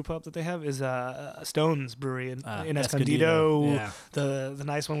brew pub that they have is Stone's Brewery in Escondido. Yeah. The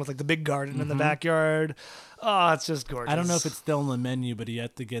nice one with like the big garden in the backyard. Oh, it's just gorgeous. I don't know if it's still on the menu, but you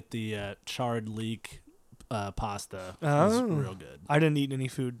have to get the charred leak pasta. It was real good. I didn't eat any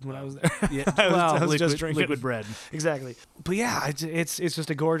food when I was there. Yeah, I was just drinking liquid bread. Exactly. But yeah, it's just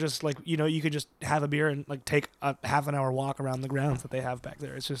a gorgeous, like, you know, you could just have a beer and like take a half an hour walk around the grounds that they have back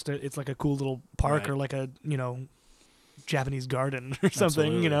there. It's just it's like a cool little park or like a, you know, Japanese garden or something.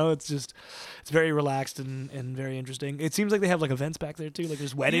 Absolutely. You know, it's very relaxed and very interesting. It seems like they have like events back there too, like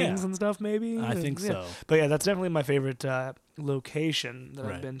there's weddings and stuff maybe. I think so. But yeah, that's definitely my favorite location that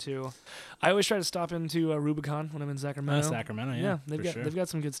I've been to. I always try to stop into Rubicon when I'm in Sacramento. Sacramento, yeah, they've got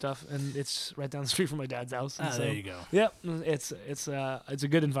some good stuff, and it's right down the street from my dad's house. So, there you go. Yeah, it's a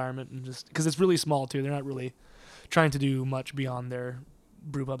good environment, and just because it's really small too, they're not really trying to do much beyond their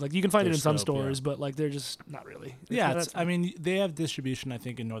brew pub. Like, you can find it in some stores, but like they're just not really. I mean, they have distribution, I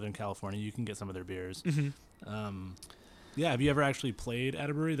think, in Northern California. You can get some of their beers. Yeah, have you ever actually played at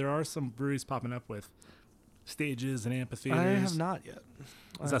a brewery? There are some breweries popping up with stages and amphitheaters. I have not yet.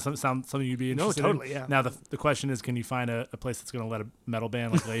 Is that something you'd be interested in? No, totally, yeah. Now, the question is, can you find a place that's going to let a metal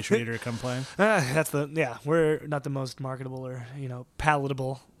band like Glacier come play? We're not the most marketable or, you know,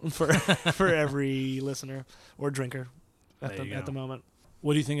 palatable for every listener or drinker at the moment.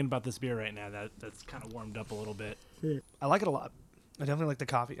 What are you thinking about this beer right now? That's kind of warmed up a little bit. I like it a lot. I definitely like the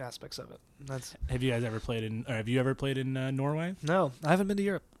coffee aspects of it. Have you ever played in Norway? No, I haven't been to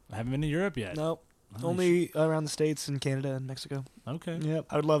Europe. I haven't been to Europe yet. No. Only around the States and Canada and Mexico. Okay. Yeah,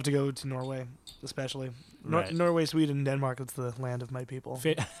 I would love to go to Norway, especially. Norway, Sweden, and Denmark. It's the land of my people.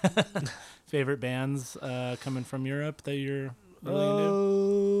 Favorite bands coming from Europe that you're really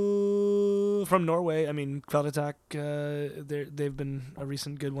into? From Norway, I mean, Kvelertak, they've been a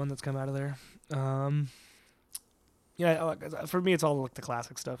recent good one that's come out of there. Yeah, for me, it's all like the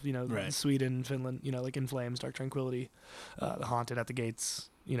classic stuff, you know, Sweden, Finland, you know, like In Flames, Dark Tranquillity, The Haunted, At the Gates,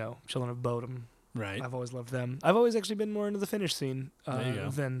 you know, Children of Bodom. Right. I've always loved them. I've always actually been more into the Finnish scene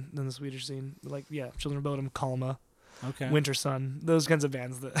than the Swedish scene. Like, Children of Bodom, Kalma. Okay. Winter Sun, those kinds of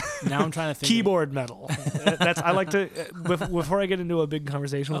bands. That now I'm trying to think. Keyboard metal. I like to before I get into a big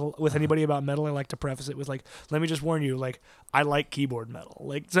conversation with anybody about metal, I like to preface it with like, let me just warn you, like, I like keyboard metal.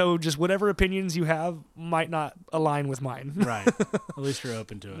 Like, so just whatever opinions you have might not align with mine. Right. At least you're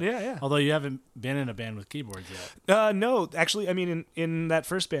open to it. Yeah. Although you haven't been in a band with keyboards yet. No, actually, I mean, in that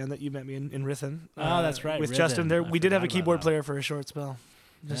first band that you met me in Rithen. That's right. With Rithen. Justin there, we did have a keyboard player for a short spell,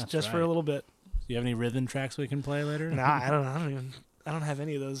 just for a little bit. Do you have any rhythm tracks we can play later? Nah, I don't have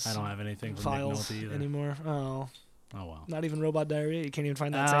any of those. I don't have anything from files either anymore. Oh well. Not even Robot Diarrhea. You can't even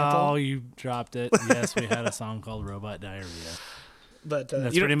find that sample. Oh, you dropped it. Yes, we had a song called Robot Diarrhea. But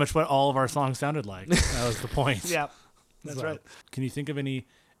that's pretty much what all of our songs sounded like. That was the point. Yeah, that's right. Can you think of any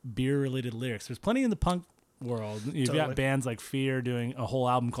beer-related lyrics? There's plenty in the punk world. You've got bands like Fear doing a whole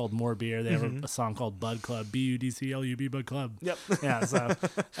album called More Beer. They have a song called Bud Club, BUDCLUB, Bud Club. Yep. Yeah.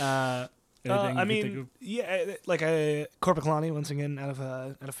 So. I mean, like Korpiklani, once again, out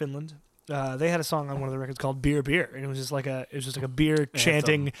of Finland. They had a song on one of the records called "Beer Beer," and it was just like a beer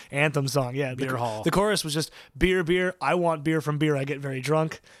chanting anthem song. Yeah, beer hall. The chorus was just "Beer Beer, I want beer from beer, I get very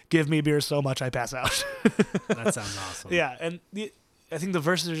drunk. Give me beer so much I pass out." That sounds awesome. Yeah, and I think the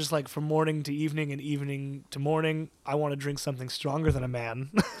verses are just like from morning to evening and evening to morning. I want to drink something stronger than a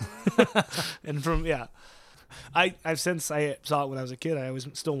man. And from I've since I saw it when I was a kid. I always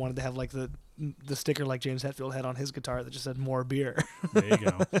still wanted to have like the the sticker like James Hetfield had on his guitar that just said "More beer." There you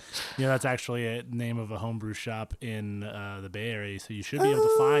go. Yeah, that's actually a name of a homebrew shop in the Bay Area, so you should be able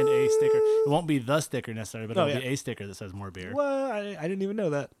to find a sticker. It won't be the sticker necessarily, but it'll be a sticker that says "More beer." Well, I didn't even know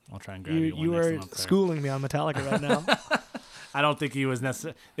that. I'll try and grab you one You next are time I'm up there. schooling me on Metallica right now. I don't think he was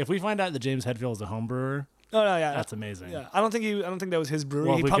necessary. If we find out that James Hetfield is a home brewer, Oh no, yeah, that's amazing. yeah. I don't think that was his brewery.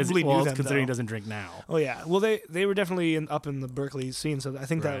 Well, He because, probably knew them, considering he though. doesn't drink now. Oh yeah. Well, they were definitely up in the Berkeley scene, so I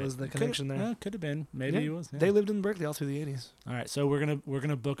think that Right. was the connection there. Could have been. Maybe Yeah. he was. Yeah. They lived in Berkeley all through the 80s. All right, so we're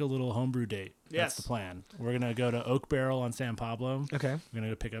gonna book a little homebrew date. Yes. That's the plan. We're gonna go to Oak Barrel on San Pablo. Okay. We're gonna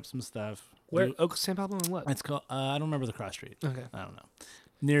go pick up some stuff. Where? Oak San Pablo and what? It's called. I don't remember the cross street. Okay. I don't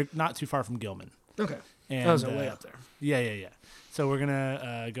know. Not too far from Gilman. Okay. And Those are way up there. Yeah. So we're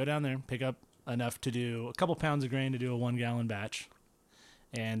gonna go down there, pick up enough to do a couple pounds of grain to do a 1 gallon batch,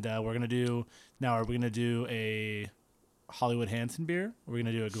 and we're gonna do. Now, are we gonna do a Hollywood Hansen beer? Are we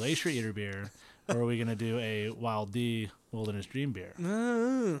gonna do a Glacier Eater beer? Or are we gonna do a Wild D Wilderness Dream beer?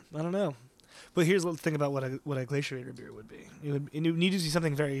 I don't know. But here's the thing about what a Glacier Eater beer would be. It would need to be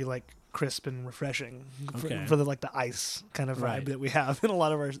something very like crisp and refreshing Okay. for the like the ice kind of vibe Right. that we have in a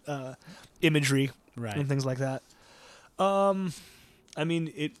lot of our imagery Right. and things like that. I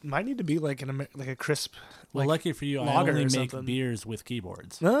mean, it might need to be like like a crisp. Well, like, lucky for you, I lager only or make something. beers with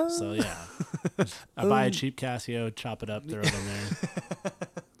keyboards. Ah. So yeah, I buy a cheap Casio, chop it up, throw it in there.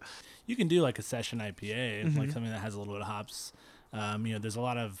 You can do like a session IPA, like Mhm. something that has a little bit of hops. There's a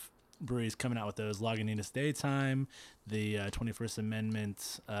lot of breweries coming out with those. Lagunitas Daytime, the 21st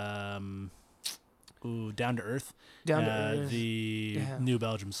Amendment, Down to Earth, Down to Earth. the Yeah. New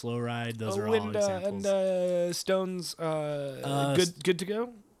Belgium Slow Ride. Those are all and examples. Stones. Good to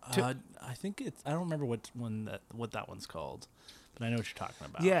go. I think it's. I don't remember what that one's called, but I know what you're talking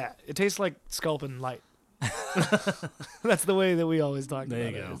about. Yeah, it tastes like Sculpin Light. That's the way that we always talk There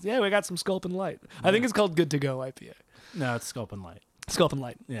about you it. go. Yeah, we got some Sculpin Light. I think it's called Good to Go IPA. No, it's Sculpin Light. Sculpin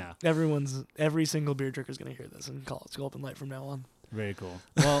Light. Yeah. Every single beer drinker is going to hear this and call it Sculpin Light from now on. Very cool.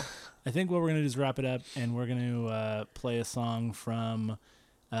 Well, I think what we're going to do is wrap it up, and we're going to play a song from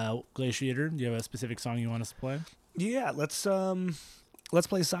Glacier Eater. Do you have a specific song you want us to play? Yeah, let's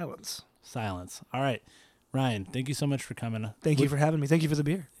play Silence. Silence. All right. Ryan, thank you so much for coming. Thank you for having me. Thank you for the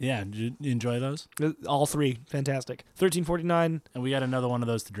beer. Yeah, did you enjoy those? All three, fantastic. 1349, And we got another one of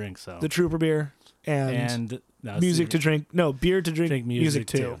those to drink, so. the Trooper beer, and no, music to drink. No, beer to drink. drink music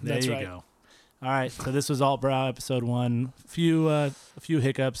too. There That's you right. go. All right, so this was Alt Brow episode 1. A few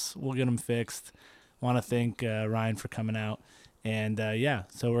hiccups. We'll get them fixed. Want to thank Ryan for coming out. And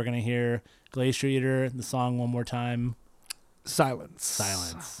so we're going to hear Glacier Eater, the song one more time. Silence.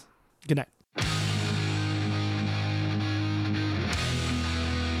 Silence. Good night.